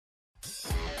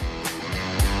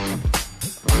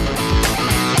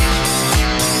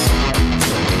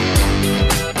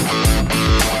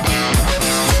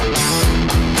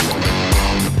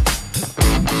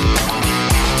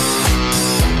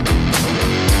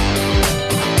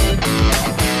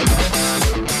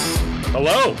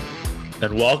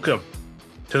and welcome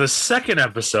to the second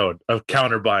episode of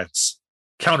Counterbites.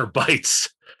 Counterbites.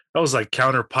 That was like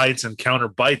Counter Pints and Counter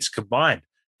Bites combined.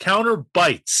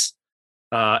 Counterbites.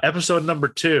 Episode number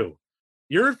 2.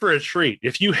 You're in for a treat.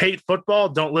 If you hate football,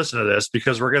 don't listen to this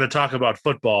because we're going to talk about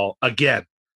football again.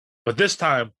 But this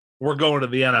time, we're going to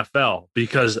the NFL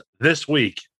because this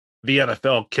week, the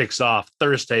NFL kicks off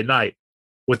Thursday night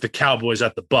with the Cowboys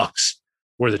at the Bucs,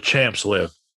 where the champs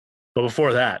live. But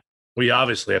before that, we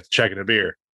obviously have to check in a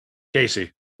beer.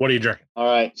 Casey, what are you drinking? All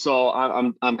right, so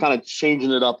I'm kind of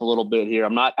changing it up a little bit here.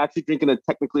 I'm not actually drinking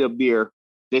technically a beer.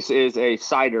 This is a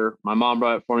cider. My mom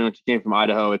brought it for me when she came from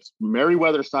Idaho. It's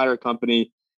Merriweather Cider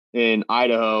Company in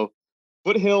Idaho.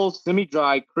 Foothills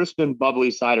semi-dry, crisp and bubbly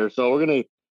cider. So we're gonna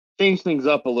change things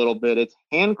up a little bit. It's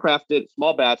handcrafted,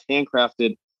 small batch,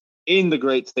 handcrafted in the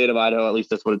great state of Idaho. At least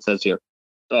that's what it says here.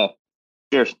 So,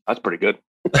 cheers. That's pretty good.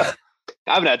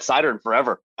 I haven't had cider in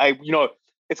forever.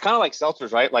 It's kind of like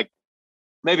seltzers, right? Like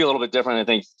maybe a little bit different. I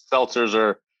think seltzers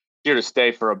are here to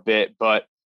stay for a bit, but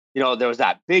there was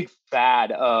that big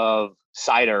fad of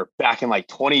cider back in like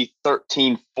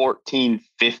 2013, 14,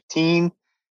 15,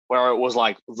 where it was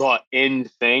like the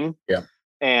end thing. Yeah.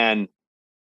 And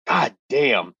God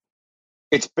damn,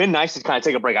 it's been nice to kind of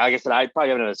take a break. Like I said, I probably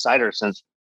haven't had a cider since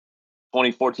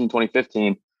 2014,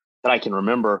 2015 that I can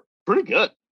remember. Pretty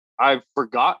good. I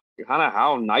forgot kind of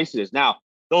how nice it is. Now,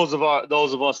 those of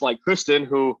us like Kristen,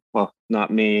 who, well, not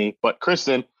me, but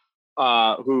Kristen,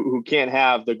 who can't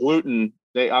have the gluten,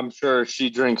 I'm sure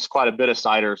she drinks quite a bit of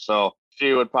cider. So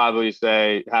she would probably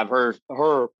have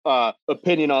her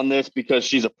opinion on this because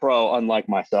she's a pro, unlike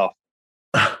myself.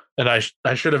 And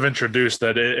I should have introduced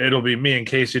that it'll be me and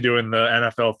Casey doing the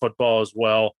NFL football as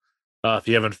well. If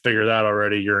you haven't figured that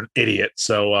already, you're an idiot.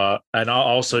 So, and I'll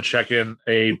also check in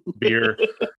a beer.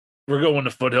 We're going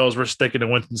to Foothills. We're sticking to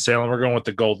Winston-Salem. We're going with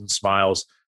the Golden Smiles.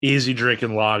 Easy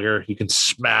drinking lager. You can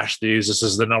smash these. This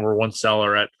is the number one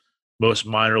seller at most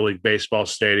minor league baseball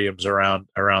stadiums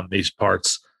around these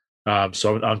parts.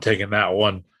 So I'm taking that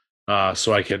one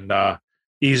so I can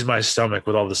ease my stomach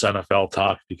with all this NFL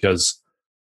talk because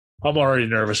I'm already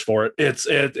nervous for it.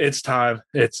 It's time.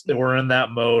 We're in that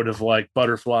mode of like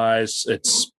butterflies.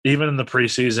 It's even in the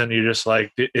preseason. You just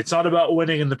like it's not about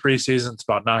winning in the preseason. It's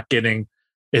about not getting.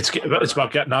 It's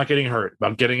about not getting hurt.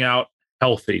 About getting out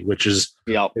healthy, which is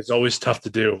it's always tough to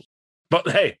do. But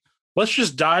hey, let's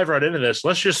just dive right into this.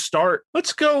 Let's just start.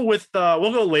 Let's go with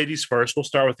we'll go ladies first. We'll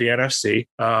start with the NFC.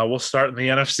 We'll start in the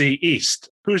NFC East.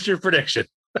 Who's your prediction?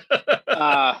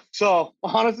 So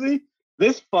honestly,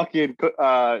 this fucking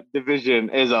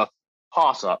division is a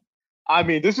toss-up. I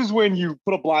mean, this is when you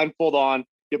put a blindfold on,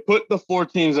 you put the 4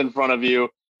 teams in front of you,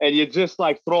 and you just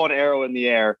like throw an arrow in the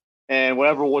air, and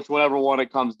whatever one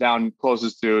it comes down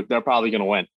closest to, they're probably going to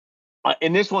win.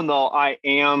 In this one, though, I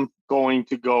am going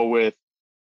to go with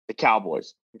the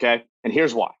Cowboys. Okay, and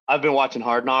here's why. I've been watching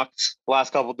Hard Knocks the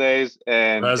last couple of days,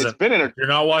 and it's been If you're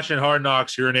not watching Hard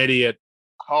Knocks, you're an idiot.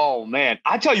 Oh, man.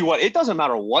 I tell you what, it doesn't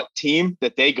matter what team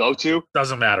that they go to.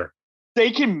 Doesn't matter.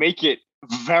 They can make it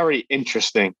very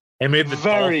interesting. They made the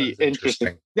very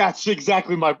interesting. That's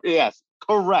exactly yes,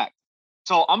 correct.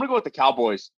 So I'm going to go with the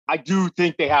Cowboys. I do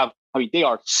think they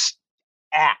are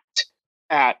stacked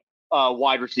at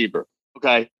wide receiver.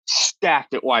 Okay.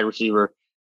 Stacked at wide receiver.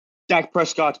 Dak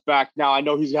Prescott's back. Now, I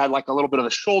know he's had like a little bit of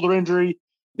a shoulder injury.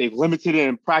 They've limited it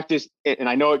in practice. And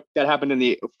I know that happened in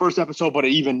the first episode, but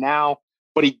even now,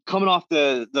 but he coming off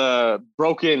the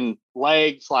broken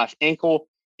leg / ankle,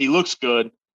 he looks good.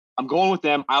 I'm going with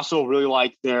them. I also really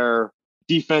like their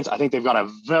defense. I think they've got a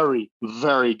very,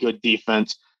 very good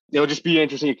defense. It'll just be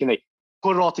interesting. Can they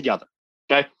put it all together?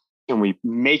 Okay. Can we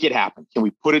make it happen? Can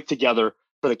we put it together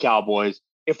for the Cowboys?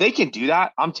 If they can do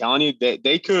that, I'm telling you that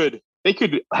they could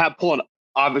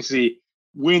obviously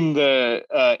win the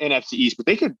NFC East, but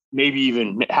they could maybe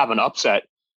even have an upset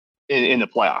in the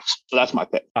playoffs. So that's my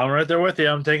pick. I'm right there with you.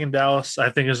 I'm taking Dallas. I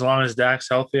think as long as Dak's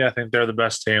healthy, I think they're the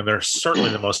best team. They're certainly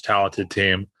the most talented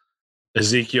team.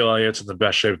 Ezekiel Elliott's in the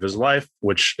best shape of his life,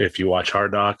 which if you watch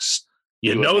Hard Knocks,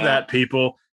 you know that,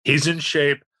 people. He's in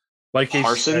shape. Like he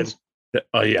said.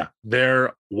 Oh, yeah.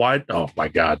 They're wide. Oh, my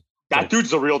God. That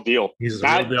dude's the real deal. He's the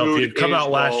real deal. If he had come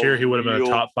out last year, he would have been a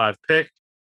top 5 pick.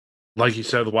 Like you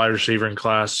said, the wide receiver in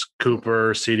class,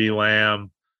 Cooper, CeeDee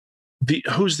Lamb.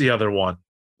 Who's the other one?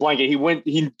 Blanket.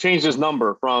 He changed his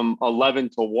number from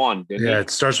 11 to 1, didn't he? Yeah, it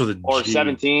starts with a G. Or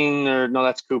 17, or no,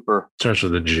 that's Cooper. Starts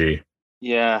with a G.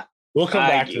 Yeah. We'll come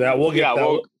back to that. We'll get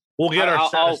that. We'll get our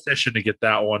statistician to get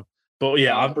that one. But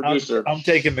yeah, I'm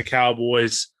taking the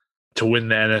Cowboys to win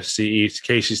the NFC East.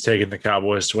 Casey's taking the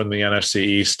Cowboys to win the NFC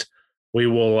East.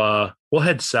 We'll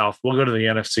head south. We'll go to the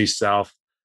NFC South.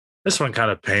 This one kind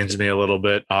of pains me a little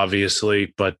bit,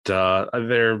 obviously, but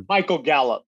they're Michael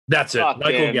Gallup. that's it.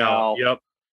 Michael Gallup. Yep.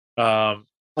 Oh,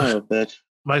 bitch.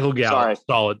 Michael Gallup,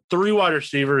 solid. 3 wide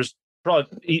receivers,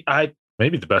 probably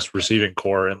maybe the best receiving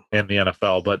core in the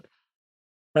NFL, but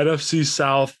NFC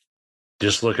South,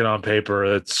 just looking on paper,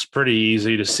 it's pretty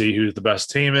easy to see who the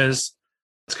best team is.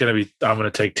 I'm going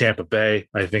to take Tampa Bay.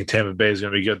 I think Tampa Bay is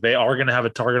going to be good. They are going to have a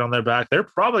target on their back. They're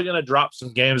probably going to drop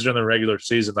some games during the regular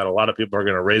season that a lot of people are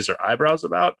going to raise their eyebrows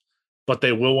about, but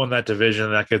they will win that division,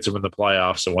 and that gets them in the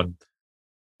playoffs. And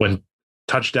when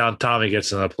touchdown Tommy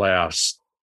gets in the playoffs,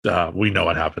 we know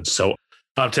what happens. So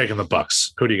I'm taking the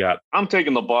Bucs. Who do you got? I'm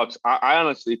taking the Bucs. I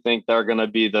honestly think they're going to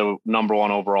be the number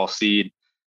 1 overall seed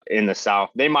in the South.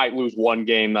 They might lose one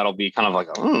game that'll be kind of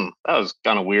like, that was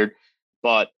kind of weird.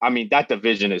 But, I mean, that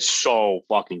division is so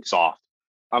fucking soft.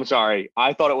 I'm sorry.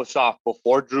 I thought it was soft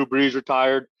before Drew Brees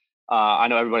retired. I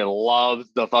know everybody loves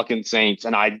the fucking Saints,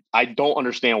 and I don't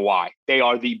understand why. They are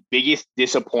one of the biggest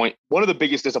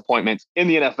disappointments in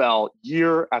the NFL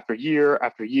year after year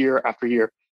after year after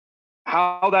year.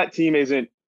 How that team isn't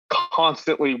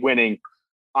constantly winning,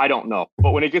 I don't know.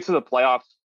 But when it gets to the playoffs,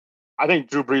 I think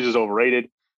Drew Brees is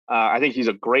overrated. I think he's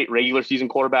a great regular season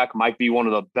quarterback, might be one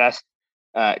of the best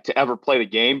to ever play the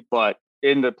game, but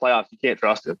in the playoffs, you can't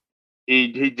trust him.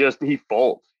 He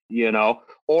folds,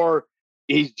 or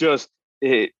he's just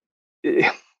can't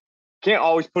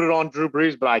always put it on Drew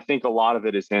Brees, but I think a lot of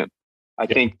it is him. I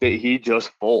think that he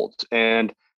just folds,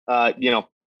 and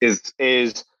is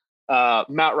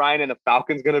Matt Ryan and the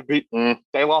Falcons going to be?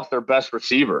 They lost their best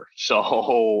receiver,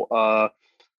 so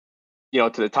to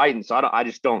the Titans. So I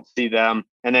just don't see them.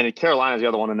 And then Carolina's the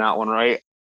other one in that one, right?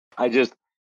 There's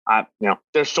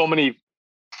so many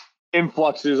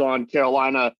influxes on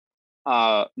Carolina,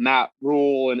 Matt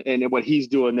Rule and what he's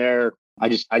doing there. I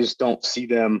just don't see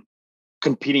them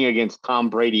competing against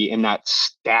Tom Brady in that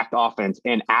stacked offense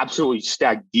and absolutely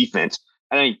stacked defense.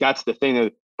 I think that's the thing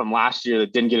that from last year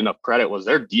that didn't get enough credit was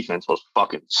their defense was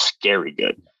fucking scary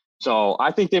good. So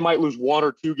I think they might lose 1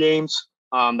 or 2 games.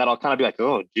 That'll kind of be like,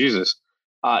 oh Jesus,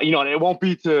 and it won't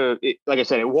be like I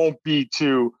said, it won't be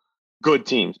to good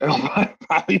teams. It'll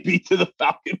probably be to the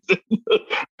Falcons and the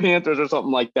Panthers or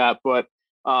something like that. But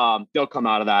they'll come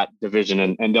out of that division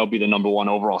and they'll be the number 1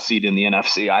 overall seed in the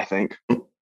NFC, I think.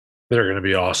 They're going to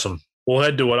be awesome. We'll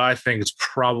head to what I think is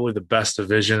probably the best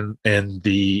division in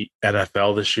the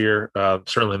NFL this year.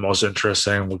 Certainly most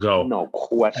interesting. We'll go no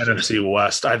question. NFC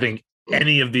West. I think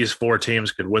any of these 4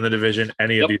 teams could win the division.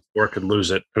 Any of these 4 could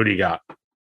lose it. Who do you got?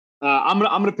 I'm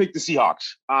gonna pick the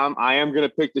Seahawks. I am gonna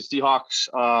pick the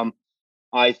Seahawks.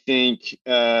 I think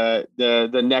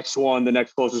the next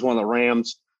closest one, the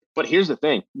Rams. But here's the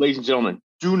thing, ladies and gentlemen,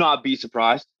 do not be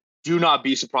surprised. Do not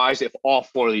be surprised if all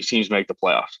 4 of these teams make the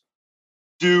playoffs.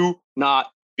 Do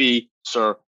not be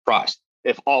surprised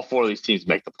if all 4 of these teams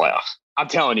make the playoffs. I'm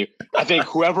telling you, I think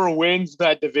whoever wins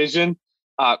that division,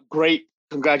 great,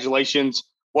 congratulations,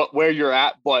 where you're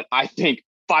at. But I think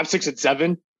 5, 6, and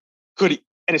 7 could,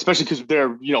 and especially because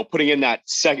they're putting in that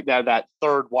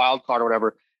third wild card or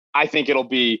whatever. I think it'll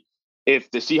be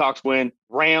if the Seahawks win,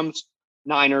 Rams,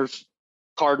 Niners,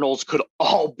 Cardinals could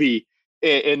all be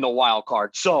in the wild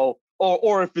card. So,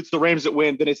 or if it's the Rams that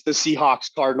win, then it's the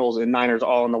Seahawks, Cardinals, and Niners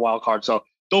all in the wild card. So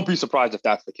don't be surprised if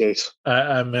that's the case.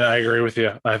 I agree with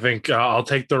you. I think I'll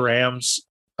take the Rams.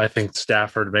 I think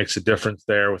Stafford makes a difference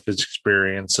there with his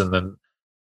experience, and then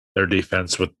their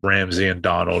defense with Ramsey and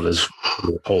Donald is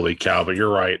holy cow. But you're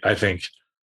right. I think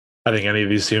any of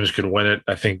these teams could win it.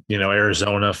 I think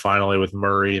Arizona finally with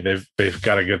Murray, they've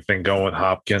got a good thing going with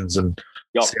Hopkins, and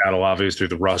Seattle obviously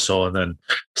through the Russell, and then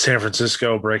San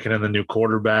Francisco breaking in the new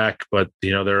quarterback. But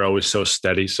they're always so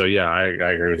steady. So yeah, I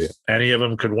agree with you. Any of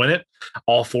them could win it.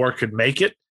 All 4 could make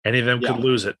it. Any of them could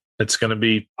lose it. It's going to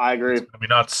be. I agree. It's going to be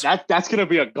nuts. That's going to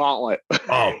be a gauntlet.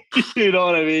 Oh, you know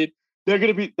what I mean? They're going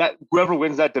to be that. Whoever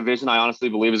wins that division, I honestly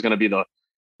believe is going to be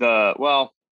they'll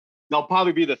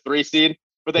probably be the 3 seed.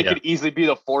 But they could easily be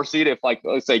the 4 seed if, like,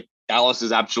 let's say Dallas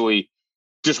is absolutely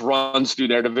just runs through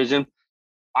their division.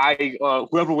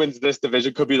 Whoever wins this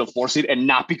division could be the 4 seed, and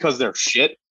not because they're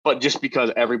shit, but just because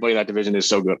everybody in that division is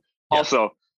so good. Yeah.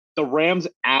 Also, the Rams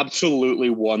absolutely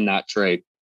won that trade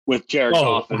with Jared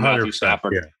Goff and Matthew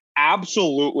Stafford. Yeah.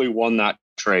 Absolutely won that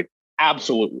trade.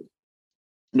 Absolutely.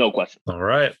 No question. All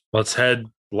right. Let's head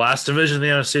last division of the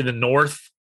NFC, the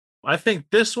North. I think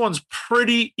this one's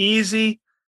pretty easy.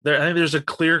 I think there's a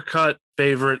clear-cut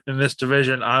favorite in this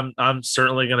division. I'm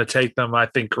certainly going to take them. I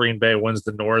think Green Bay wins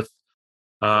the North.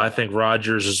 I think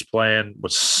Rodgers is playing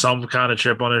with some kind of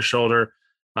chip on his shoulder.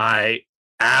 I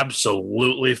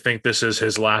absolutely think this is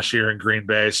his last year in Green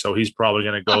Bay, so he's probably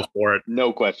going to go for it.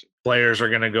 No question. Players are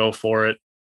going to go for it.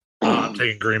 I'm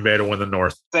taking Green Bay to win the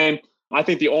North. Same. I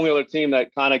think the only other team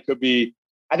that kind of could be,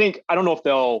 I don't know if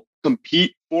they'll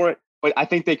compete for it, but I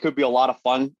think they could be a lot of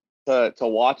fun to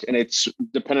watch. And it's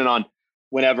dependent on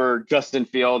whenever Justin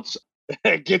Fields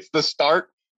gets the start,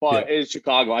 but it's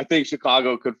Chicago. I think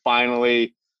Chicago could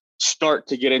finally start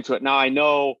to get into it. Now I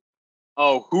know,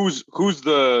 who's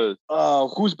been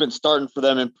starting for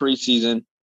them in preseason?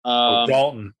 Andy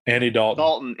Dalton. Andy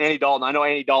Dalton. I know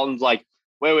Andy Dalton's like,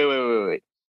 wait.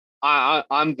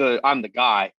 I'm the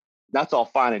guy. That's all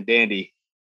fine and dandy,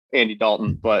 Andy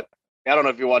Dalton. But I don't know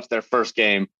if you watched their first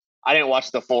game. I didn't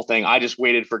watch the full thing. I just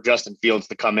waited for Justin Fields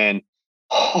to come in.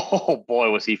 Oh boy,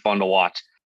 was he fun to watch.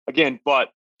 Again,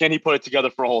 but can he put it together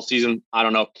for a whole season? I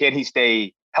don't know. Can he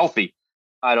stay healthy?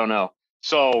 I don't know.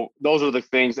 So those are the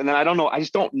things. And then I don't know. I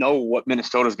just don't know what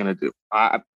Minnesota's going to do.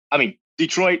 I mean,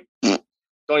 Detroit, don't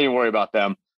even worry about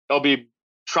them. They'll be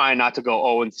trying not to go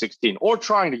 0-16 or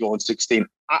trying to go 16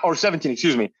 or 17,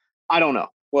 excuse me. I don't know.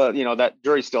 Well, that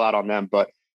jury's still out on them.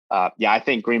 But I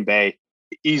think Green Bay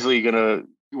easily going to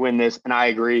win this. And I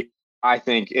agree. I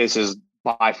think this is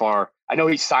by far, I know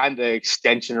he signed the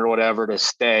extension or whatever to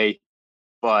stay,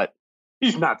 but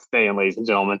he's not staying, ladies and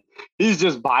gentlemen. He's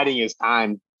just biding his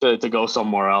time to go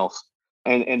somewhere else.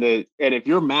 And if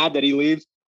you're mad that he leaves,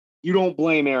 you don't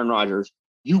blame Aaron Rodgers.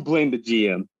 You blame the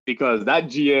GM, because that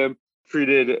GM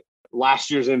treated last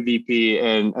year's MVP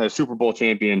and a Super Bowl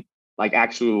champion like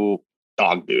actual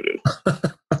dog doo-doo.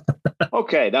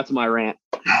 Okay, that's my rant.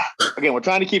 Again, we're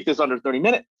trying to keep this under 30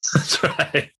 minutes. That's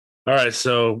right. All right,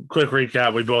 so quick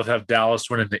recap. We both have Dallas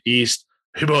winning the East.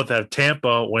 We both have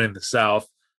Tampa winning the South.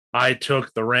 I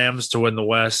took the Rams to win the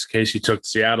West. Casey took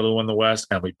Seattle to win the West.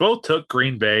 And we both took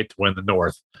Green Bay to win the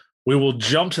North. We will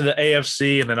jump to the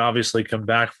AFC and then obviously come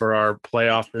back for our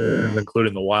playoff,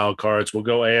 including the wild cards. We'll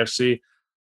go AFC.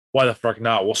 Why the fuck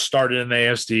not? We'll start it in the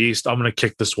AFC East. I'm going to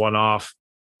kick this one off.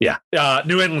 Yeah,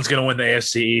 New England's going to win the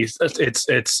AFC East.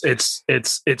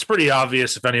 It's pretty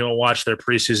obvious if anyone watched their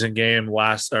preseason game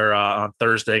on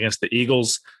Thursday against the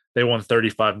Eagles. They won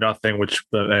 35-0, which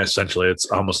essentially it's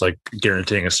almost like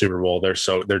guaranteeing a Super Bowl.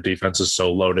 Their defense is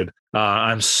so loaded.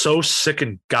 I'm so sick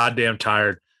and goddamn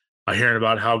tired of hearing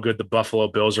about how good the Buffalo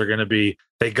Bills are going to be.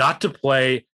 They got to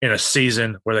play in a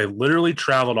season where they literally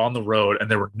traveled on the road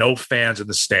and there were no fans in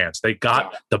the stands. They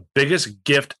got the biggest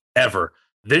gift ever.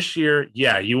 This year,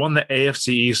 you won the AFC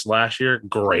East last year.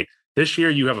 Great. This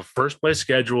year, you have a first-place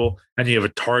schedule and you have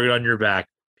a target on your back.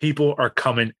 People are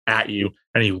coming at you.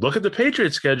 And you look at the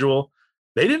Patriots schedule,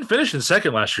 they didn't finish in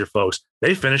second last year, folks.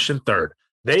 They finished in third.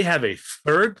 They have a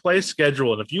third-place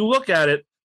schedule. And if you look at it,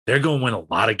 they're going to win a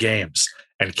lot of games.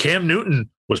 And Cam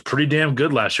Newton was pretty damn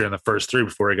good last year in the first three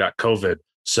before he got COVID.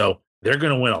 So they're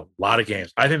going to win a lot of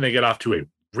games. I think they get off to a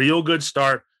real good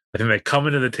start. I think they come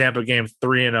into the Tampa game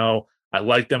 3-0. I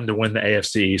like them to win the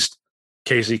AFC East.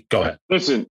 Casey, go ahead.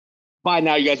 Listen, by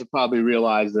now you guys have probably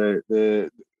realized that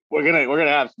we're gonna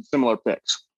have some similar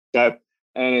picks, okay?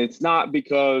 And it's not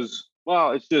because,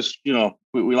 it's just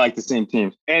we like the same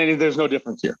teams, and there's no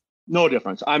difference here. No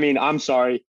difference. I mean, I'm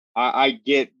sorry. I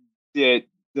get that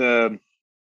the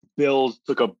Bills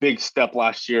took a big step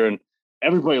last year, and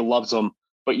everybody loves them.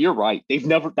 But you're right. They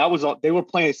were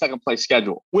playing a second place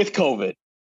schedule with COVID,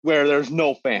 where there's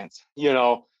no fans.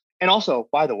 And also,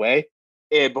 by the way,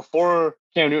 before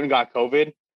Cam Newton got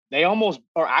COVID, they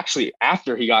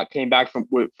after he came back from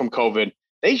COVID,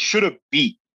 they should have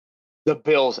beat the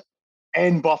Bills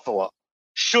and Buffalo.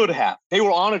 Should have. They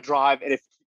were on a drive, and if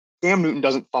Cam Newton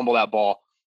doesn't fumble that ball,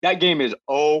 that game is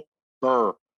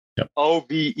over. Yep.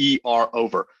 O-V-E-R,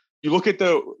 over. You look at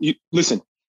listen,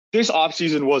 this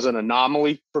offseason was an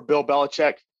anomaly for Bill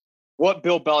Belichick. What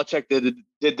Bill Belichick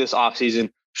did this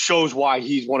offseason shows why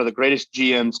he's one of the greatest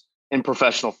GMs in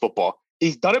professional football.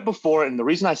 He's done it before, and the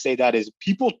reason I say that is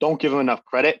people don't give him enough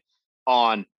credit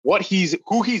on who he's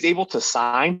able to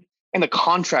sign and the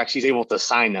contracts he's able to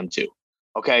sign them to.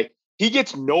 Okay, he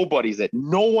gets nobodies that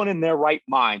no one in their right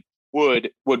mind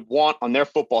would want on their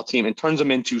football team and turns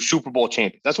them into Super Bowl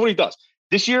champions. That's what he does.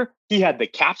 This year, he had the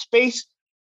cap space.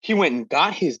 He went and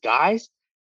got his guys.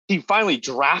 He finally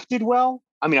drafted well.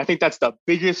 I mean, I think that's the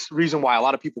biggest reason why a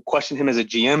lot of people question him as a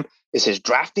GM is his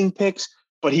drafting picks.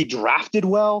 But he drafted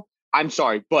well. I'm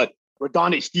sorry, but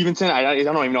Rondé Stevenson, I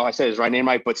don't even know if I said his right name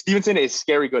right, but Stevenson is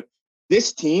scary good.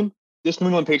 This team, this New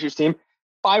England Patriots team,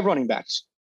 5 running backs.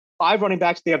 5 running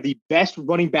backs. They have the best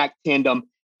running back tandem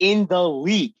in the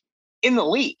league.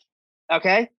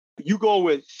 Okay? You go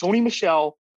with Sony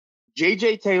Michel,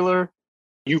 J.J. Taylor.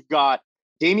 You've got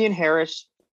Damian Harris,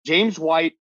 James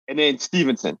White, and then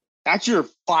Stevenson. That's your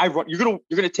 5 run. You're gonna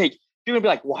be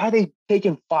like, why are they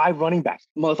taking 5 running backs?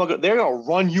 Motherfucker, they're gonna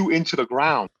run you into the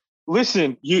ground.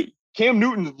 Listen, Cam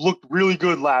Newton looked really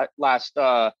good last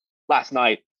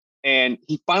night, and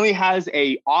he finally has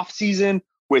a off season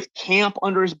with camp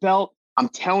under his belt. I'm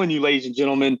telling you, ladies and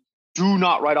gentlemen, do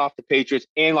not write off the Patriots.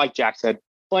 And like Jack said,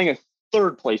 playing a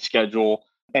third place schedule,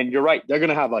 and you're right, they're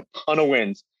gonna have a ton of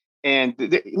wins. And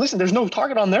listen, there's no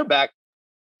target on their back.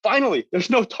 Finally, there's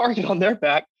no target on their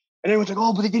back. And everyone's like,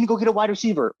 oh, but they didn't go get a wide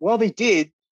receiver. Well, they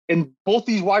did. And both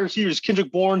these wide receivers,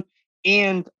 Kendrick Bourne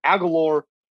and Aguilar,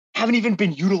 haven't even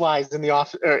been utilized in the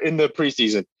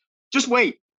preseason. Just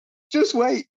wait.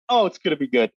 Oh, it's gonna be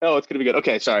good.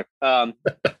 Okay, sorry.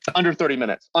 Under 30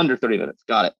 minutes.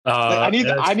 Got it. I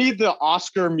need the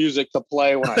Oscar music to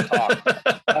play when I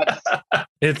talk.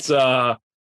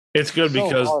 It's good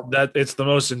because it's the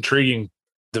most intriguing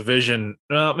division.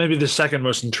 Well, maybe the second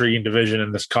most intriguing division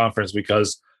in this conference,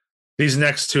 because these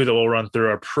next two that we'll run through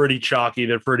are pretty chalky.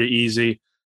 They're pretty easy.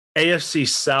 AFC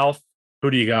South, who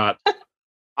do you got?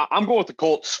 I'm going with the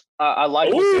Colts. I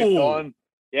like what they've done.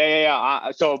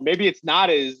 Yeah. So maybe it's not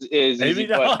as maybe easy,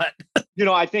 not. But,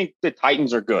 I think the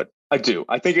Titans are good. I do.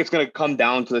 I think it's going to come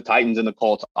down to the Titans and the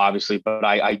Colts, obviously, but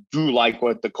I do like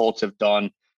what the Colts have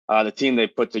done, the team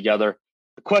they've put together.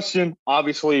 The question,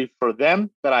 obviously, for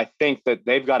them that I think that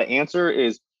they've got to answer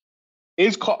is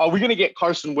are we going to get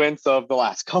Carson Wentz of the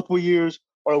last couple of years,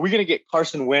 or are we going to get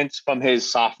Carson Wentz from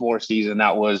his sophomore season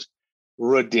that was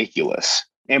ridiculous?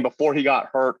 And before he got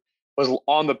hurt,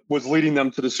 was leading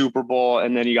them to the Super Bowl,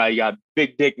 and then you got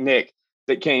Big Dick Nick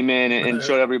that came in and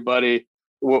showed everybody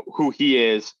who he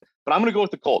is. But I'm going to go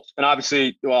with the Colts, and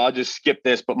obviously, I'll just skip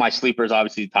this. But my sleeper is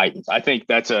obviously the Titans. I think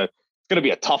it's going to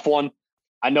be a tough one.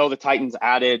 I know the Titans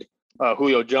added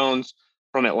Julio Jones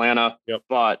from Atlanta,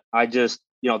 but I just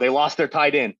they lost their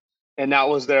tight end, and that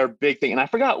was their big thing. And I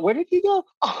forgot, where did he go?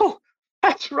 Oh,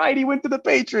 that's right, he went to the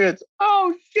Patriots.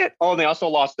 Oh shit! Oh, and they also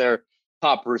lost their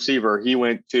top receiver. He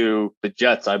went to the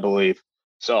Jets, I believe.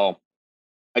 So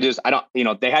I don't,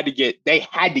 they had to get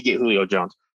Julio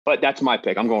Jones, but that's my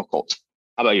pick. I'm going Colts.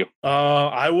 How about you?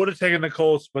 I would have taken the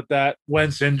Colts, but that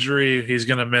Wentz injury, he's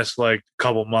going to miss like a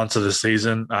couple months of the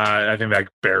season. I think that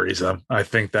buries them. I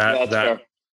think that'll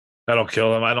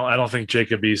kill them. I don't think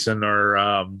Jacob Eason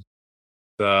or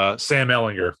the Sam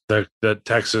Ellinger, the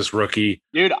Texas rookie.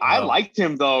 Dude, I liked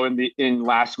him though in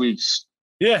last week's.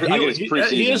 Yeah,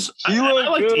 he is.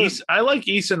 I like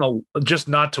Eason just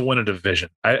not to win a division.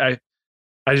 I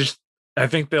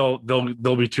think they'll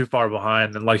be too far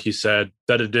behind. And like you said,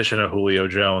 that addition of Julio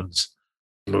Jones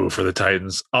move for the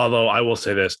Titans. Although I will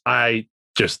say this, I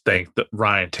just think that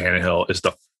Ryan Tannehill is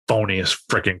the phoniest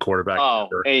freaking quarterback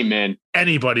ever. Amen.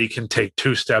 Anybody can take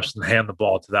 2 steps and hand the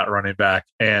ball to that running back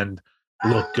and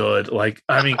look good. Like,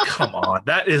 I mean, come on.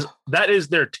 That is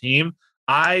their team.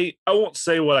 I won't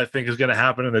say what I think is going to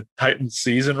happen in the Titans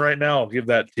season right now. I'll give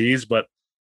that tease, but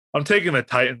I'm taking the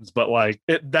Titans. But like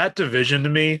that division to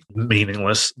me,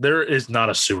 meaningless. There is not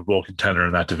a Super Bowl contender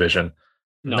in that division.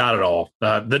 No. Not at all.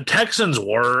 The Texans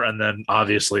were, and then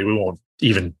obviously we won't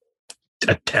even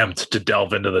attempt to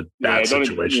delve into that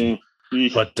situation.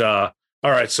 But all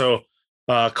right, so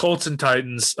Colts and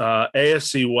Titans,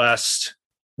 AFC West.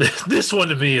 This one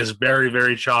to me is very,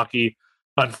 very chalky.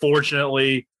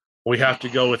 Unfortunately, we have to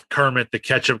go with Kermit, the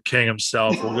Ketchup King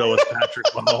himself. We'll go with Patrick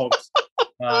Mahomes.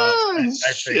 I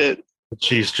think the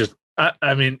Chiefs just.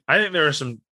 I mean, I think there are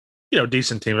some,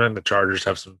 decent teams. I think the Chargers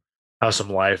have some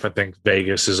life. I think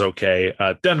Vegas is okay.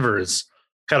 Denver is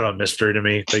kind of a mystery to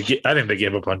me. I think they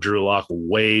gave up on Drew Lock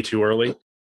way too early.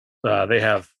 They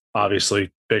have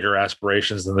obviously bigger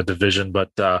aspirations than the division, but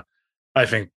I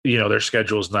think their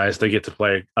schedule is nice. They get to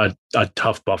play a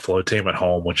tough Buffalo team at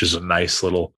home, which is a nice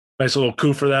little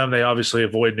coup for them. They obviously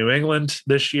avoid New England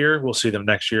this year. We'll see them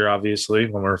next year, obviously,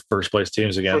 when we're first place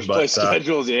teams again. First place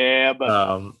schedules, but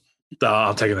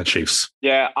I'm taking the Chiefs.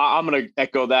 Yeah, I'm going to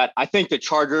echo that. I think the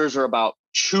Chargers are about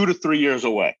 2 to 3 years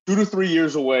away. 2 to 3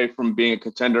 years away from being a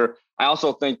contender. I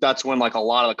also think that's when like a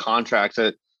lot of the contracts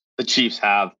that the Chiefs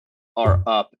have are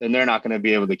up, and they're not going to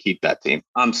be able to keep that team.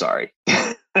 I'm sorry.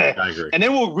 I agree. And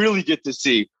then we'll really get to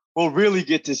see. Well,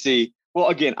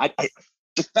 again,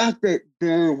 the fact that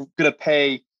they're going to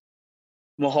pay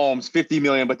Mahomes $50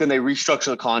 million, but then they restructure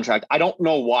the contract. I don't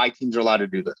know why teams are allowed to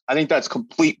do this. I think that's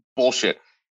complete bullshit.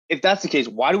 If that's the case,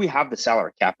 why do we have the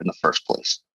salary cap in the first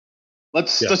place?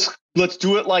 Let's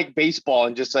do it like baseball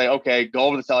and just say, okay, go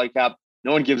over the salary cap.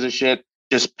 No one gives a shit.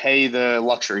 Just pay the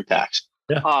luxury tax.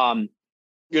 Yeah.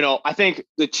 I think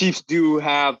the Chiefs do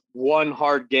have one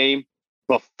hard game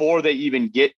before they even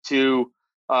get to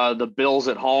the Bills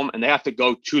at home, and they have to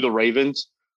go to the Ravens,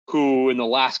 who in the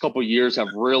last couple of years have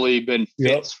really been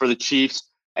fits for the Chiefs,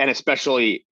 and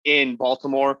especially in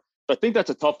Baltimore. So I think that's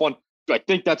a tough one. Do I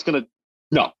think that's going to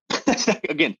 – no.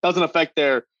 Again, doesn't affect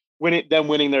them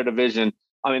winning their division.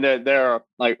 I mean, they're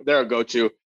a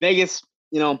go-to. Vegas,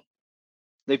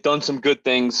 they've done some good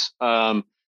things. And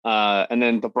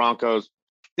then the Broncos,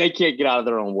 they can't get out of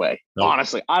their own way. Nope.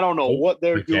 Honestly, I don't know what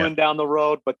they're doing down the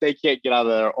road, but they can't get out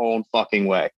of their own fucking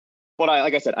way. But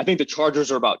like I said, I think the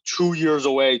Chargers are about 2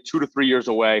 to 3 years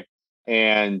away,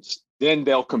 and then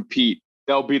they'll compete.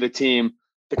 They'll be the team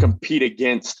to compete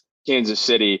against Kansas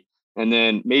City. And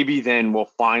then we'll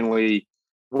finally,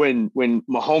 when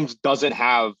Mahomes doesn't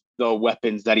have the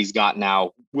weapons that he's got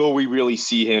now, will we really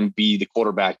see him be the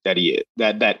quarterback that he is,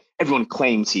 that everyone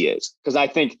claims he is? Because I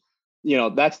think,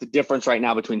 that's the difference right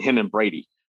now between him and Brady.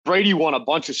 Brady won a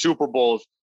bunch of Super Bowls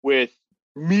with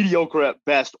mediocre at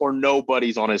best or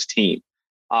nobodies on his team.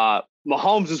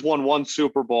 Mahomes has won one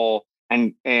Super Bowl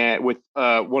and with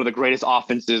one of the greatest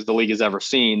offenses the league has ever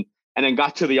seen, and then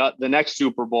got to the next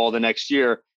Super Bowl the next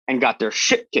year and got their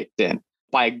shit kicked in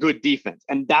by a good defense.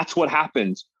 And that's what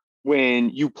happens when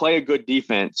you play a good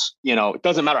defense. It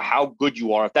doesn't matter how good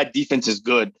you are. If that defense is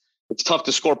good, it's tough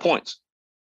to score points.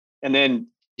 And then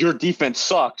your defense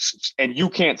sucks and you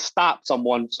can't stop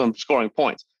someone from scoring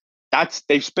points.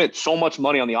 They've spent so much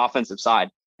money on the offensive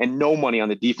side and no money on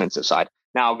the defensive side.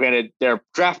 Now, granted, their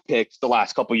draft picks the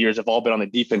last couple of years have all been on the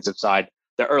defensive side,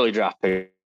 their early draft picks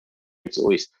at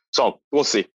least. So we'll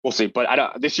see.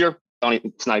 But this year,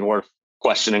 it's not even worth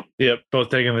questioning. Yep, both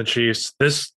taking the Chiefs.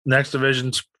 This next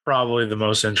division's probably the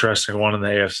most interesting one in the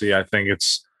AFC. I think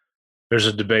there's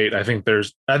a debate. I think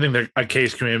a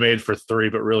case can be made for three,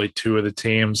 but really two of the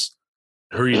teams.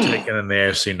 Who are you taking in the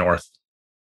AFC North?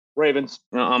 Ravens.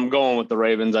 I'm going with the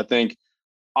Ravens. I think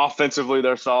offensively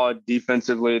they're solid.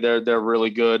 Defensively they're really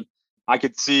good. I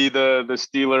could see the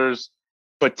Steelers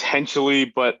potentially,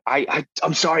 but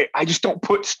I'm sorry, I just don't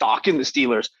put stock in the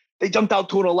Steelers. They jumped out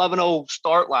to an 11-0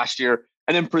 start last year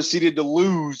and then proceeded to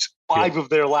lose five of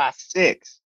their last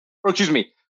six. Or excuse me,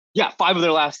 5 of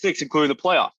their last 6, including the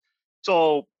playoffs.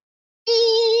 So,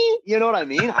 you know what I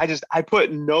mean? I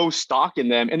put no stock in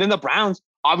them. And then the Browns,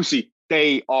 obviously,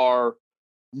 they are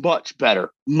much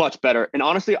better. And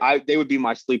honestly, they would be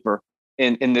my sleeper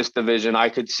in this division. I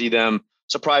could see them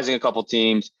surprising a couple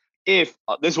teams. This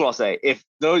is what I'll say. If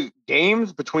those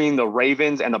games between the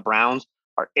Ravens and the Browns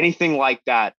are anything like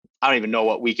that, I don't even know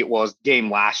what week it was,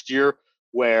 game last year,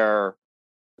 where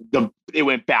it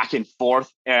went back and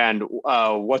forth and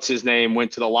what's his name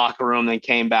went to the locker room, then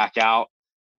came back out.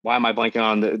 Why am I blanking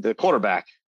on the quarterback?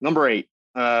 Number 8.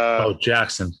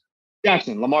 Jackson,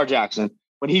 Lamar Jackson.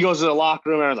 When he goes to the locker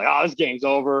room, everyone's like, this game's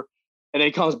over. And then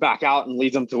he comes back out and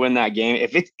leads them to win that game.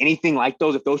 If it's anything like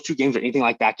those, if those two games are anything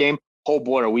like that game, oh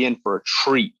boy, are we in for a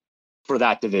treat for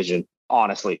that division.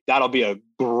 Honestly, that'll be a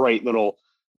great little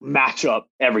matchup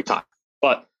every time.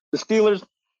 But the Steelers,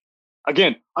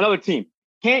 again, another team,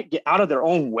 can't get out of their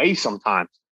own way sometimes.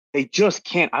 They just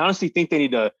can't. I honestly think they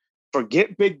need to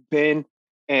forget Big Ben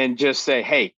and just say,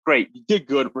 hey, great, you did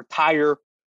good, retire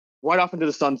right off into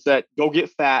the sunset, go get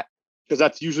fat, because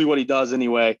that's usually what he does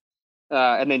anyway,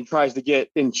 and then tries to get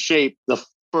in shape the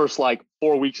first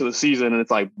 4 weeks of the season, and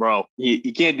it's like, bro,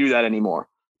 you can't do that anymore.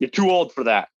 You're too old for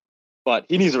that. But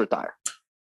he needs to retire.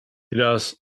 He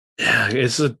does. Yeah,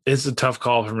 it's a tough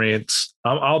call for me.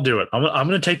 I'll do it. I'm going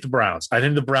to take the Browns. I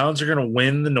think the Browns are going to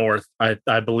win the North.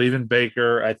 I believe in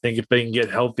Baker. I think if they can get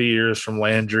healthy years from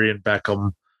Landry and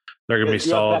Beckham, they're going to be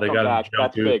solid. They got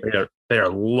they are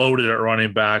loaded at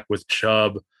running back with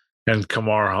Chubb and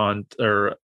Kamar Hunt. Or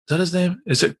is that his name?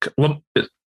 Is it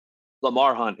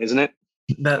Lamar Hunt? Isn't it?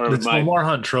 It's Lamar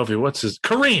Hunt trophy. What's his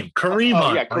Kareem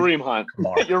Hunt? Yeah, Kareem Hunt.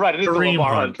 You're right. It is Kareem the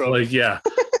Lamar Hunt trophy.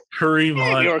 Kareem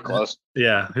Hunt. You were close.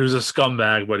 Yeah, he was a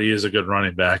scumbag, but he is a good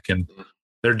running back, and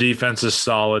their defense is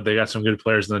solid. They got some good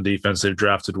players in the defense. They've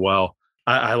drafted well.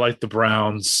 I like the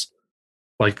Browns.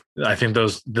 I think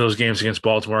those games against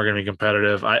Baltimore are going to be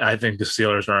competitive. I think the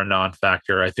Steelers are a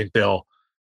non-factor. I think they'll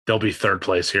be third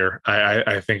place here.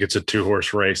 I think it's a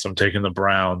 2-horse race. I'm taking the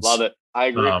Browns. Love it. I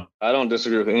agree. I don't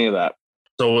disagree with any of that.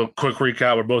 So a quick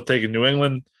recap: we're both taking New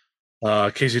England.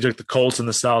 Casey took the Colts in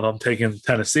the South. I'm taking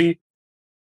Tennessee.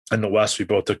 In the West, we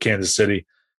both took Kansas City.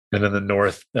 And in the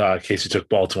North, Casey took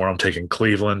Baltimore. I'm taking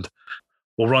Cleveland.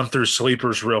 We'll run through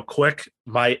sleepers real quick.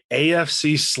 My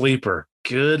AFC sleeper,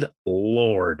 good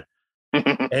Lord.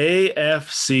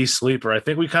 AFC sleeper. I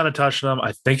think we kind of touched on them.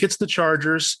 I think it's the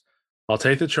Chargers. I'll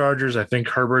take the Chargers. I think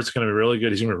Herbert's going to be really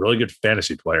good. He's going to be a really good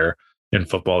fantasy player in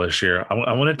football this year.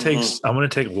 I'm going to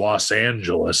take Los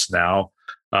Angeles now.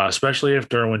 especially if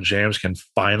Derwin James can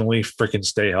finally freaking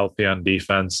stay healthy on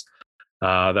defense. They're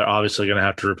obviously going to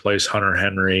have to replace Hunter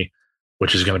Henry,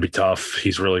 which is going to be tough.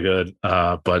 He's really good,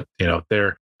 but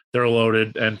they're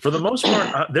loaded, and for the most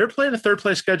part, they're playing a third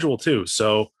place schedule too.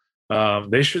 So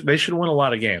they should win a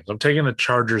lot of games. I'm taking the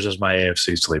Chargers as my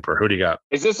AFC sleeper. Who do you got?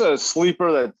 Is this a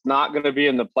sleeper that's not going to be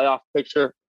in the playoff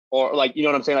picture, or like you know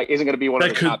what I'm saying? Like, isn't going to be one of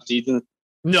the top seasons?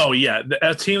 No, yeah,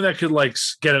 a team that could like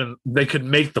get in. They could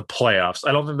make the playoffs.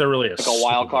 I don't think they're really like a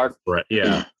wild card. Right?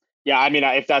 Yeah, yeah. I mean,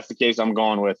 if that's the case, I'm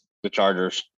going with the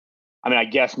Chargers. I mean, I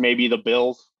guess maybe the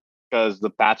Bills because the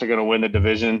Pats are going to win the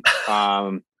division.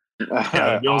 Yeah,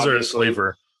 the Bills are a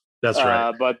sleeper. That's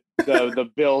right. But the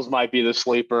Bills might be the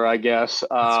sleeper, I guess.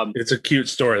 It's a cute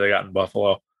story they got in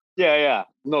Buffalo. Yeah,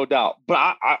 no doubt. But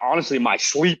I honestly, my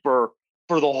sleeper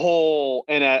for the whole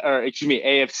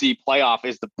AFC playoff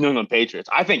is the New England Patriots.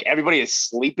 I think everybody is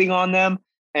sleeping on them,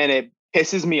 and it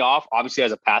pisses me off, obviously,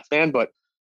 as a Pats fan, but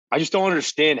I just don't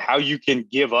understand how you can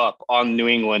give up on New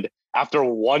England after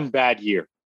one bad year.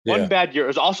 Yeah. One bad year. It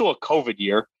was also a COVID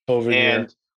year.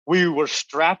 We were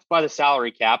strapped by the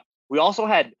salary cap. We also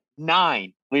had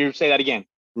 9, let me say that again,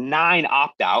 9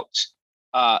 opt-outs.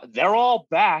 They're all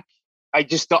back. I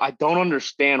don't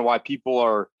understand why people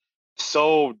are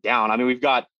so down. I mean, we've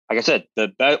got, like I said,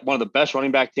 one of the best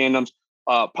running back tandems,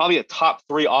 probably a top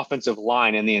 3 offensive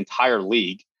line in the entire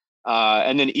league,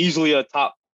 and then easily a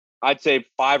top, I'd say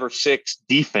 5 or 6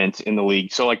 defense in the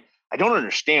league. So like, I don't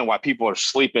understand why people are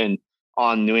sleeping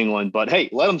on New England, but hey,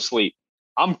 let them sleep.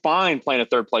 I'm fine playing a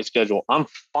third place schedule. I'm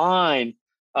fine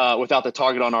without the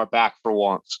target on our back for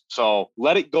once. So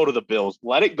let it go to the Bills.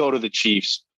 Let it go to the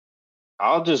Chiefs.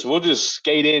 We'll just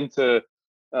skate into,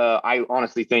 I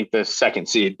honestly think the 2nd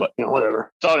seed, but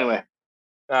whatever. So anyway,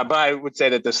 but I would say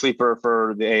that the sleeper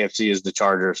for the AFC is the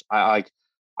Chargers. I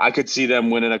could see them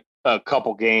winning a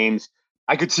couple games.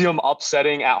 I could see them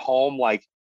upsetting at home, like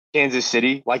Kansas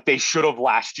City, like they should have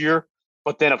last year.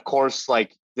 But then, of course,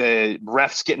 like the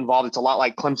refs get involved. It's a lot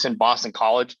like Clemson, Boston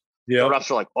College. Yep. The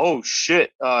refs are like, oh,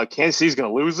 shit, Kansas City's going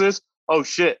to lose this. Oh,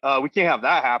 shit, we can't have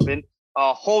that happen.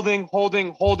 Holding,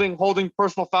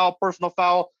 personal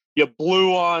foul. You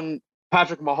blew on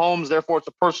Patrick Mahomes, therefore it's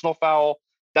a personal foul.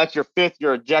 That's your 5th.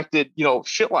 You're ejected.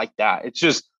 Shit like that. It's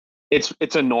just,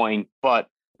 it's annoying. But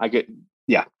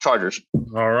Chargers.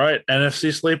 All right,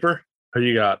 NFC sleeper. Who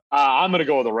you got? I'm going to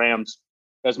go with the Rams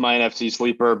as my NFC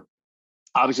sleeper.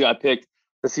 Obviously, I picked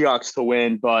the Seahawks to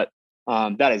win, but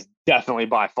that is definitely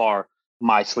by far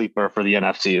my sleeper for the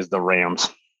NFC is the Rams.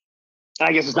 And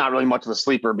I guess it's not really much of a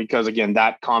sleeper because, again,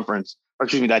 that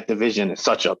division is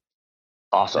such a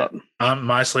toss-up.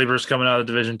 My sleeper is coming out of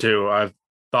Division 2. I've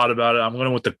thought about it. I'm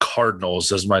going with the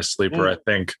Cardinals as my sleeper. I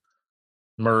think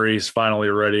Murray's finally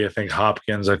ready. I think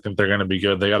Hopkins, I think they're going to be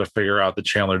good. They got to figure out the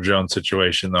Chandler Jones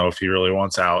situation, though. If he really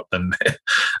wants out, then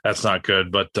that's not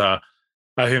good. But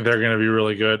I think they're going to be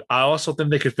really good. I also think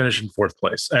they could finish in 4th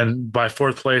place. And by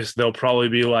 4th place, they'll probably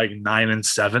be like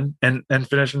 9-7 and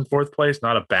finish in 4th place.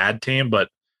 Not a bad team, but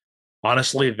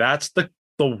honestly, that's the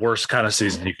worst kind of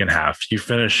season you can have. You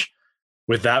finish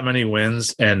with that many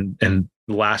wins and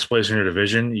last place in your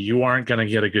division, you aren't going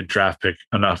to get a good draft pick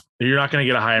enough. You're not going to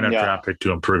get a high enough draft pick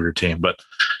to improve your team. But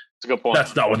that's a good point.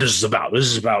 That's not what this is about. This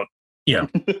is about, they're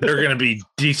going to be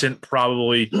decent,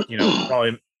 probably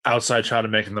outside shot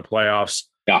of making the playoffs.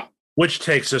 Yeah. Which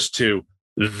takes us to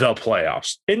the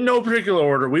playoffs. In no particular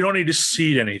order. We don't need to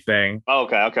seed anything.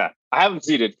 Okay. I haven't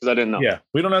seeded because I didn't know. Yeah.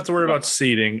 We don't have to worry about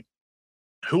seeding.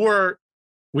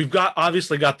 We've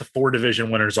obviously got the 4 division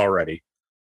winners already.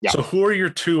 Yeah. So who are your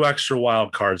 2 extra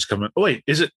wild cards coming? Oh, wait,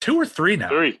 is it 2 or 3 now?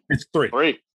 3. It's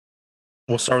 3.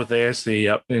 We'll start with the AFC.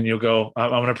 Yep. And you'll go, I'm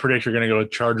going to predict you're going to go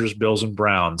with Chargers, Bills, and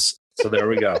Browns. So there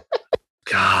we go.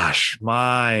 Gosh,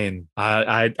 mine.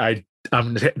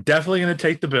 I'm definitely going to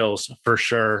take the Bills for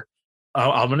sure.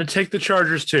 I'm going to take the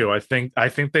Chargers too. I think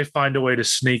they find a way to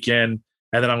sneak in,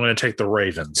 and then I'm going to take the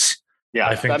Ravens. Yeah,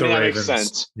 I think the Ravens. That makes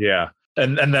sense. Yeah.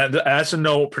 And that's in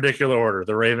no particular order.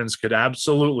 The Ravens could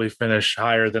absolutely finish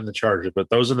higher than the Chargers, but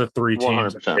those are the 3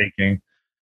 teams 100%. I'm taking.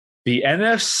 The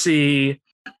NFC,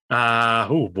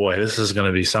 oh boy, this is going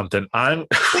to be something.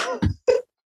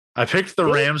 I picked the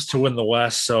Rams to win the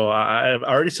West, so I've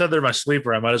already said they're my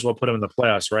sleeper. I might as well put them in the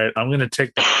playoffs, right? I'm going to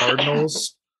take the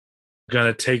Cardinals,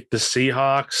 going to take the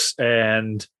Seahawks,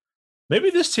 and maybe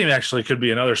this team actually could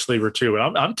be another sleeper too,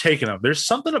 but I'm taking them. There's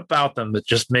something about them that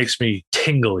just makes me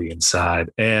tingly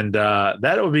inside, and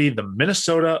that would be the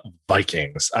Minnesota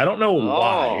Vikings. I don't know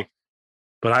why,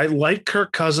 but I like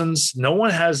Kirk Cousins. No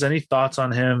one has any thoughts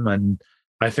on him, and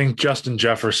I think Justin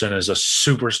Jefferson is a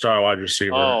superstar wide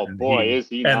receiver. Oh, boy, is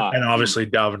he not. And obviously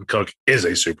Dalvin Cook is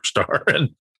a superstar.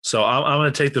 And So I'm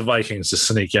going to take the Vikings to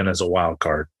sneak in as a wild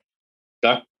card.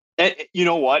 Okay. And you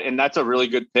know what? And that's a really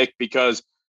good pick because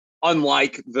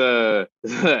unlike the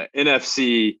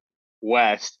NFC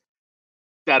West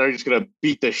that are just going to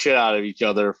beat the shit out of each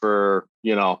other for,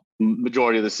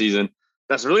 majority of the season,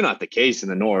 that's really not the case in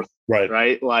the North.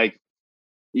 Right? Like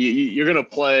you're going to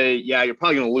play, you're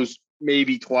probably going to lose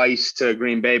maybe twice to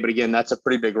Green Bay. But again, that's a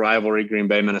pretty big rivalry, Green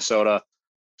Bay, Minnesota.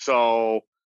 So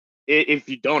if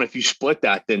you split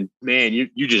that, then man,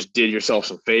 you just did yourself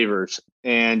some favors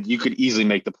and you could easily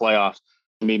make the playoffs.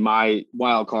 I mean, my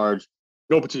wild cards,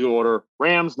 no particular order: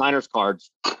 Rams, Niners,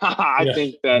 Cards. I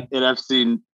think that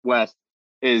NFC West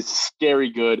is scary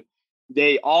good.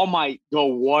 They all might go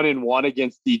 1-1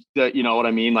 against each. You know what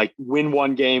I mean? Like win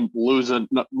one game, lose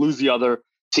the other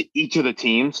to each of the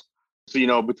teams.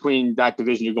 So between that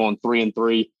division, you're going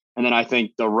 3-3, and then I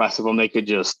think the rest of them they could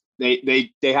just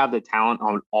they have the talent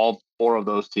on all four of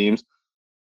those teams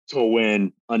to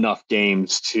win enough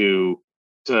games to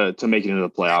make it into the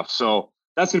playoffs. So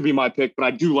that's going to be my pick, but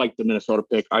I do like the Minnesota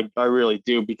pick. I really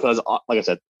do because, like I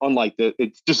said, unlike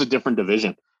it's just a different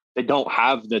division. They don't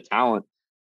have the talent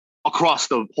across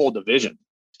the whole division.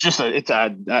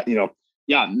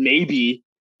 Maybe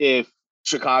if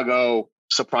Chicago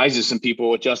surprises some people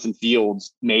with Justin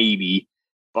Fields, maybe,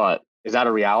 but is that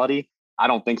a reality? I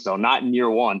don't think so. Not in year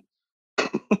one.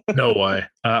 No way.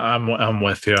 I'm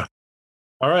with you.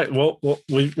 All right. Well,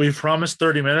 we've promised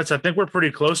 30 minutes. I think we're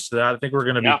pretty close to that. I think we're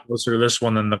going to be closer to this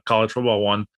one than the college football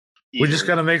one. Easily. We just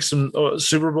got to make some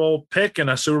Super Bowl pick and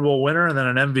a Super Bowl winner and then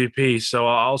an MVP. So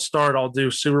I'll start. I'll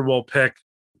do Super Bowl pick.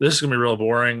 This is going to be real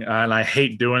boring, and I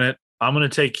hate doing it. I'm going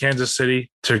to take Kansas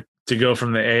City to go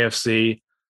from the AFC.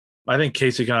 I think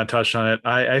Casey kind of touched on it.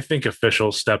 I think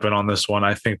officials step in on this one.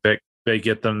 I think that they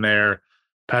get them there.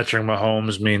 Patrick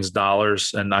Mahomes means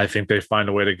dollars, and I think they find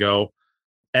a way to go.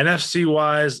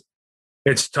 NFC-wise,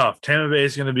 it's tough. Tampa Bay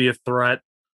is going to be a threat,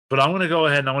 but I'm going to go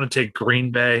ahead and I want to take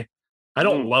Green Bay. I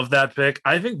don't love that pick.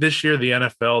 I think this year, the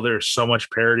NFL, there's so much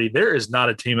parity. There is not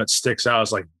a team that sticks out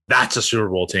as like, that's a Super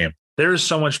Bowl team. There is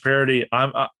so much parity.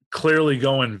 I'm clearly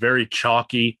going very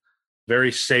chalky,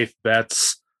 very safe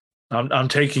bets. I'm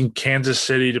taking Kansas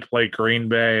City to play Green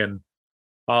Bay, and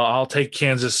I'll take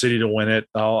Kansas City to win it.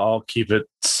 I'll keep it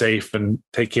safe and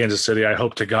take Kansas City. I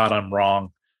hope to God I'm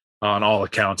wrong on all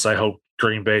accounts. I hope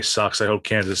Green Bay sucks. I hope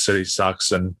Kansas City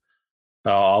sucks, and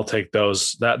I'll take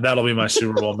those. That'll be my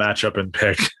Super Bowl matchup and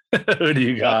pick. Who do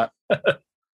you got? I'm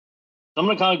going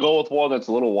to kind of go with one that's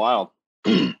a little wild.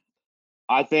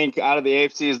 I think out of the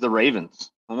AFC is the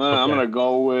Ravens. I'm gonna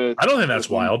go with. I don't think that's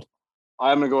wild.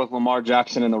 I'm going to go with Lamar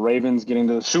Jackson and the Ravens getting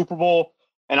to the Super Bowl,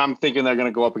 and I'm thinking they're going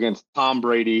to go up against Tom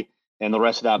Brady and the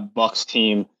rest of that Bucs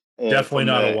team. Definitely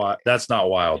not a wild. That's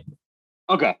not wild.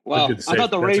 Okay, well, I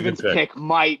thought the Ravens pick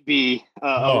might be.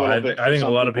 I think a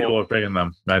lot of people are picking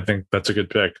them. I think that's a good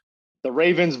pick. The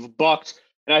Ravens, Bucs,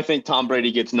 and I think Tom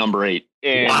Brady gets number 8.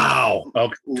 And wow!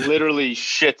 Okay. Literally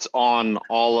shits on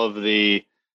all of the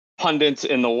pundits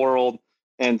in the world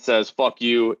and says "fuck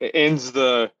you." It ends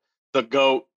the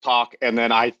GOAT talk, and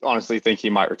then I honestly think he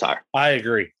might retire. I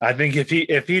agree. I think if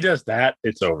he does that,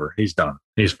 it's over. He's done.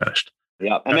 He's finished.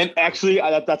 Yeah, and then actually,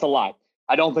 that's a lie.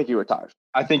 I don't think he retires.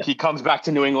 I think he comes back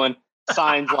to New England,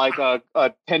 signs like a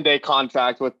 10-day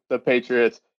contract with the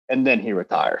Patriots, and then he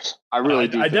retires. I really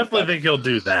do. I definitely think he'll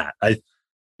do that.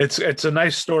 It's a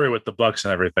nice story with the Bucs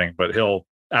and everything, but he'll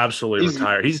absolutely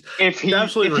retire. If he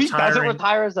doesn't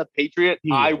retire as a Patriot,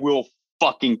 I will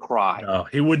fucking cry. No,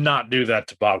 he would not do that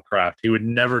to Bob Kraft. He would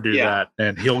never do that,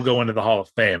 and he'll go into the Hall of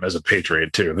Fame as a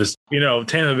Patriot too. This,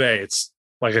 Tampa Bay. It's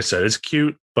like I said, it's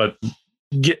cute, but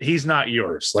he's not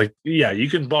yours. Like, yeah, you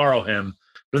can borrow him,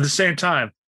 but at the same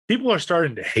time, people are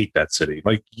starting to hate that city.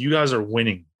 Like, you guys are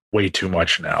winning way too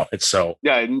much now. It's so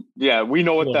yeah. We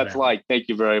know what that's like. Thank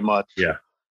you very much. Yeah.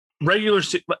 Regular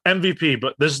MVP,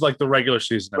 but this is like the regular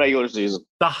season. Regular season.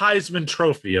 The Heisman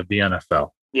Trophy of the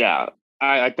NFL. Yeah.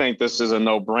 I think this is a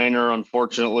no-brainer,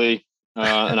 unfortunately.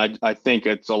 And I think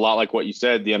it's a lot like what you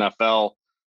said, the NFL,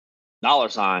 dollar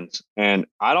signs. And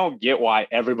I don't get why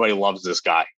everybody loves this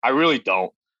guy. I really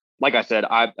don't. Like I said,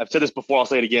 I've said this before. I'll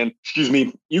say it again. Excuse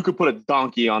me. You could put a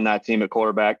donkey on that team at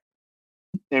quarterback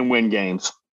and win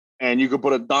games. And you could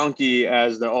put a donkey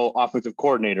as the offensive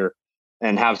coordinator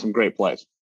and have some great plays.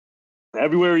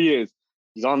 Everywhere he is,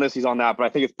 he's on this, he's on that. But I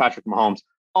think it's Patrick Mahomes.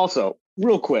 Also,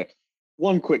 real quick,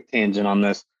 one quick tangent on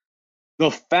this.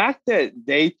 The fact that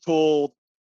they told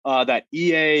that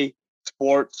EA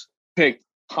Sports picked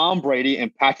Tom Brady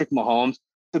and Patrick Mahomes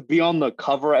to be on the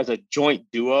cover as a joint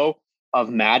duo of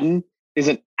Madden is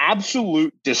an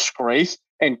absolute disgrace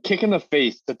and kick in the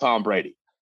face to Tom Brady.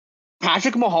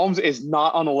 Patrick Mahomes is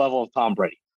not on the level of Tom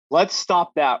Brady. Let's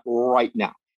stop that right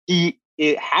now.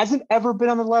 It hasn't ever been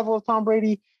on the level of Tom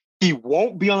Brady. He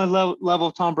won't be on the level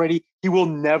of Tom Brady. He will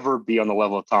never be on the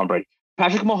level of Tom Brady.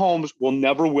 Patrick Mahomes will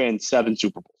never win 7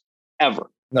 Super Bowls, ever.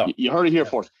 No. You heard it here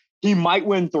first. He might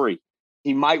win 3.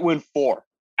 He might win 4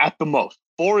 at the most.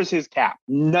 4 is his cap.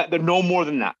 No more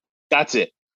than that. That's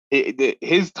it.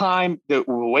 His time, the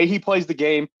way he plays the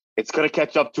game, it's going to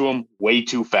catch up to him way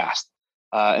too fast.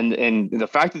 And the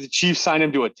fact that the Chiefs signed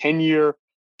him to a 10-year,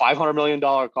 $500 million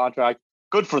contract,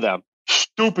 good for them.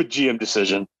 Stupid GM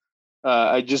decision.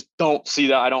 I just don't see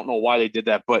that. I don't know why they did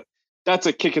that, but that's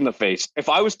a kick in the face. If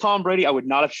I was Tom Brady, I would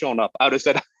not have shown up. I would have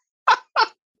said,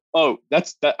 "Oh,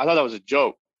 that's that." I thought that was a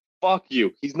joke. Fuck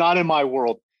you. He's not in my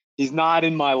world. He's not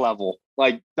in my level.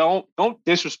 Like, don't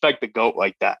disrespect the GOAT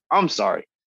like that. I'm sorry.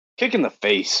 Kick in the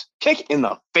face. Kick in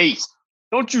the face.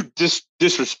 Don't you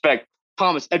disrespect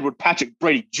Thomas Edward Patrick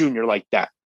Brady Jr. like that.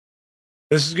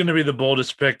 This is going to be the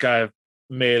boldest pick I've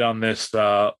made on this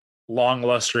long,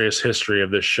 illustrious history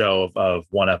of this show of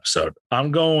one episode.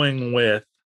 I'm going with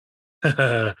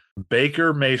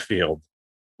Baker Mayfield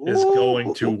is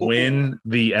going to win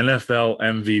the NFL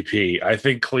MVP. I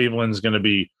think Cleveland's going to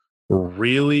be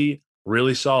really,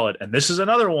 really solid. And this is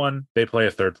another one. They play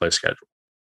a third place schedule.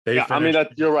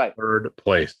 You're right. Third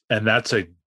place. And that's a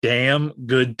damn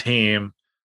good team.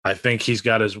 I think he's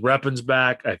got his weapons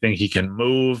back. I think he can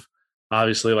move.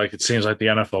 Obviously, like it seems like the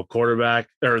NFL quarterback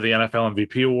or the NFL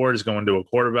MVP award is going to a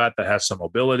quarterback that has some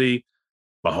mobility.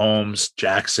 Mahomes,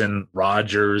 Jackson,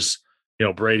 Rodgers.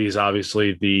 Brady's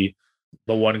obviously the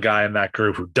one guy in that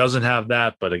group who doesn't have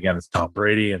that. But again, it's Tom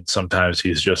Brady, and sometimes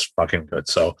he's just fucking good.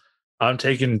 So I'm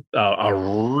taking a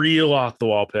real off the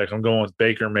wall pick. I'm going with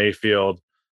Baker Mayfield.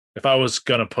 If I was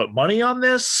going to put money on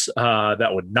this, that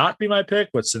would not be my pick.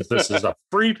 But since this is a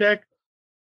free pick,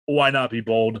 why not be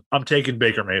bold? I'm taking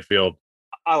Baker Mayfield.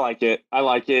 I like it.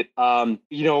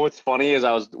 What's funny is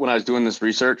when I was doing this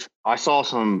research, I saw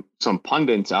some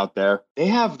pundits out there. They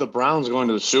have the Browns going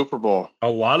to the Super Bowl. A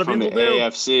lot of from people the do.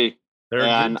 AFC. They're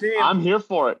a good team. I'm here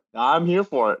for it.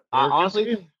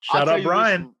 Honestly, shout out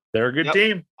Brian. They're a good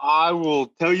team. I will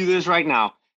tell you this right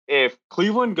now. If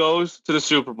Cleveland goes to the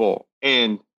Super Bowl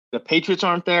and the Patriots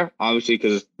aren't there, obviously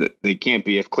because they can't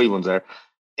be if Cleveland's there,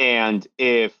 and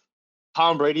if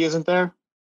Tom Brady isn't there,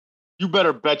 you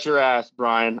better bet your ass,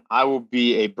 Brian, I will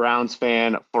be a Browns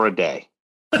fan for a day.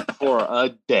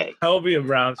 I'll be a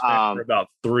Browns fan for about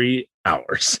 3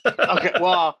 hours. Okay,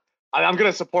 well, I'm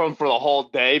going to support them for the whole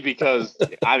day because,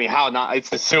 how not? It's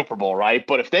the Super Bowl, right?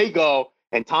 But if they go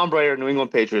and Tom Brady or New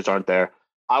England Patriots aren't there,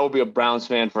 I will be a Browns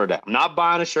fan for a day. I'm not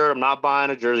buying a shirt. I'm not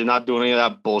buying a jersey. Not doing any of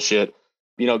that bullshit.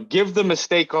 Give the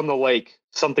mistake on the lake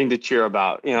something to cheer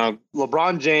about.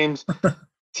 LeBron James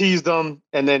teased them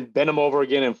and then bent him over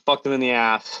again and fucked him in the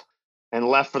ass and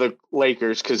left for the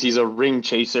Lakers because he's a ring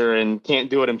chaser and can't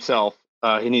do it himself.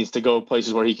 He needs to go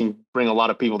places where he can bring a lot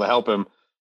of people to help him.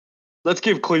 Let's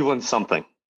give Cleveland something,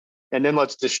 and then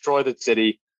let's destroy the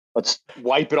city. Let's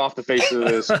wipe it off the face of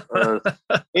this earth.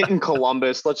 It in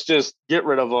Columbus. Let's just get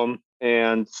rid of them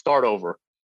and start over.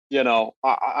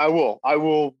 I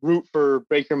will root for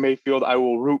Baker Mayfield. I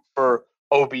will root for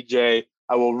OBJ.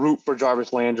 I will root for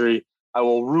Jarvis Landry. I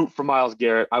will root for Myles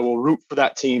Garrett. I will root for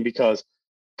that team because,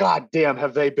 goddamn,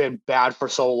 have they been bad for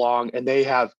so long, and they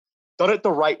have done it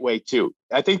the right way too.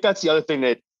 I think that's the other thing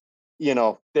that,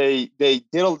 they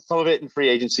did some of it in free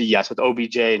agency, yes, with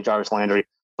OBJ and Jarvis Landry,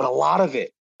 but a lot of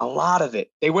it,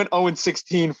 they went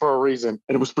 0-16 for a reason,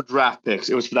 and it was for draft picks.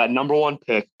 It was for that number 1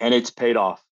 pick, and it's paid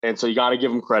off. And so you got to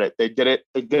give them credit. They did it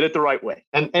the right way.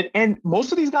 And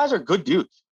most of these guys are good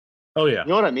dudes. Oh, yeah. You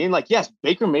know what I mean? Like, yes,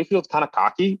 Baker Mayfield's kind of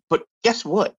cocky, but guess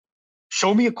what?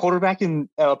 Show me a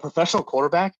professional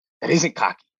quarterback that isn't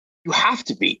cocky. You have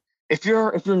to be. If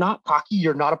you're not cocky,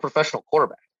 you're not a professional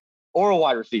quarterback or a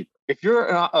wide receiver. If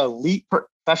you're an elite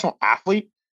professional athlete,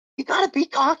 you got to be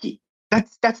cocky.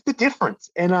 That's the difference.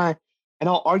 And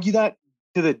I'll argue that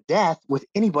to the death with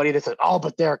anybody that says, "Oh,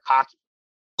 but they're cocky."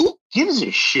 Who gives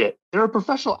a shit? They're a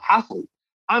professional athlete.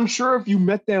 I'm sure if you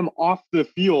met them off the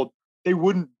field, they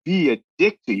wouldn't be a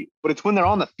dick to you. But it's when they're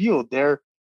on the field, they're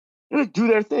going to do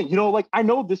their thing. I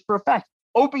know this for a fact.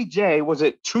 OBJ, was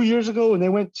it 2 years ago when they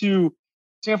went to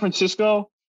San Francisco?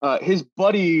 His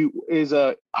buddy is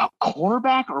a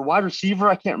cornerback or wide receiver.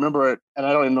 I can't remember it, and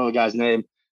I don't even know the guy's name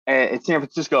at San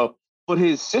Francisco. But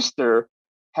his sister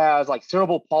has like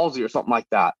cerebral palsy or something like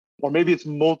that. Or maybe it's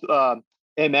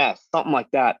MS, something like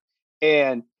that.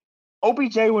 And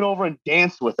OBJ went over and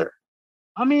danced with her.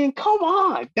 Come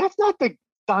on. That's not the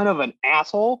sign of an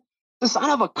asshole. The sign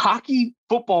of a cocky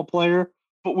football player.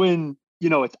 But when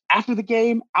it's after the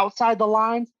game, outside the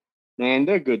lines, man,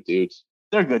 they're good dudes.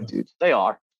 They're good dudes. They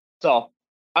are. So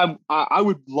I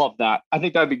would love that. I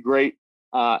think that'd be great.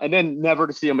 And then never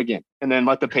to see them again. And then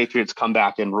let the Patriots come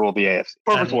back and rule the AFC.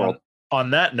 Perfect world.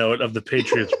 On that note of the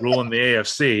Patriots ruling the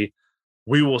AFC,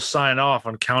 we will sign off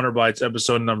on Counterbites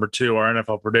episode number 2, our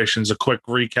NFL predictions, a quick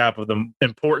recap of the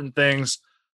important things.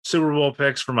 Super Bowl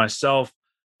picks for myself.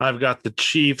 I've got the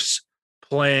Chiefs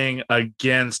playing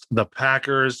against the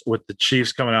Packers with the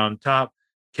Chiefs coming out on top.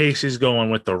 Casey's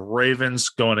going with the Ravens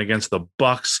going against the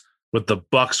Bucs with the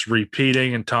Bucs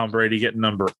repeating and Tom Brady getting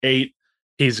number 8.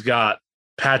 He's got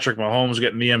Patrick Mahomes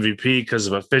getting the MVP because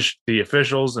of the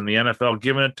officials and the NFL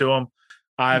giving it to him.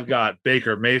 I've got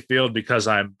Baker Mayfield because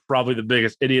I'm probably the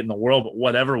biggest idiot in the world, but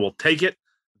whatever, we'll take it.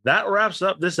 That wraps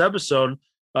up this episode.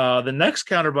 The next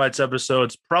Counterbites episode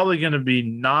is probably going to be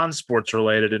non-sports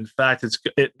related. In fact,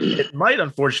 it might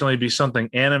unfortunately be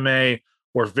something anime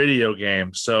or video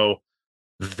game. So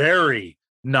very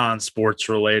non-sports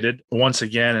related. Once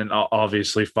again, and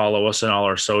obviously follow us on all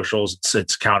our socials.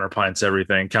 It's Counterpints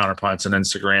everything. Counterpints on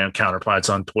Instagram,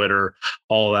 Counterpints on Twitter,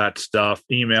 all that stuff.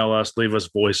 Email us, leave us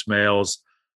voicemails,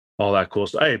 all that cool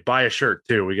stuff. Hey, buy a shirt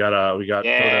too. We got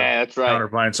that's right.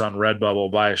 Counterpints on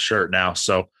Redbubble. Buy a shirt now.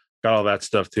 So got all that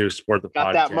stuff too. Support the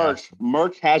podcast. Got that merch.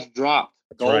 Merch has dropped.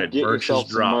 That's right. Merch has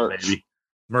dropped, baby.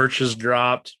 Merch has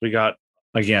dropped. We got,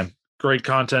 again, great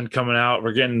content coming out.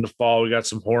 We're getting into fall. We got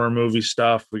some horror movie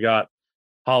stuff. We got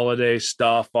holiday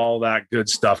stuff, all that good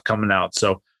stuff coming out.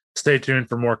 So stay tuned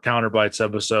for more Counterbites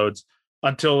episodes.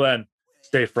 Until then,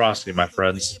 stay frosty, my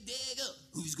friends.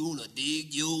 Who's gonna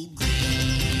dig your grave?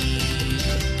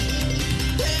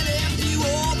 And after you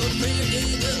all the grave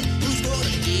digger, who's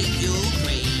gonna dig your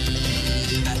grave?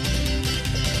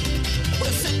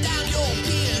 Well, set down your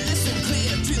pen, listen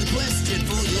clear to the question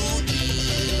for your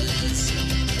ears.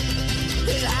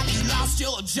 Have you lost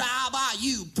your job? Are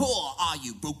you poor? Are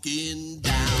you broken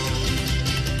down?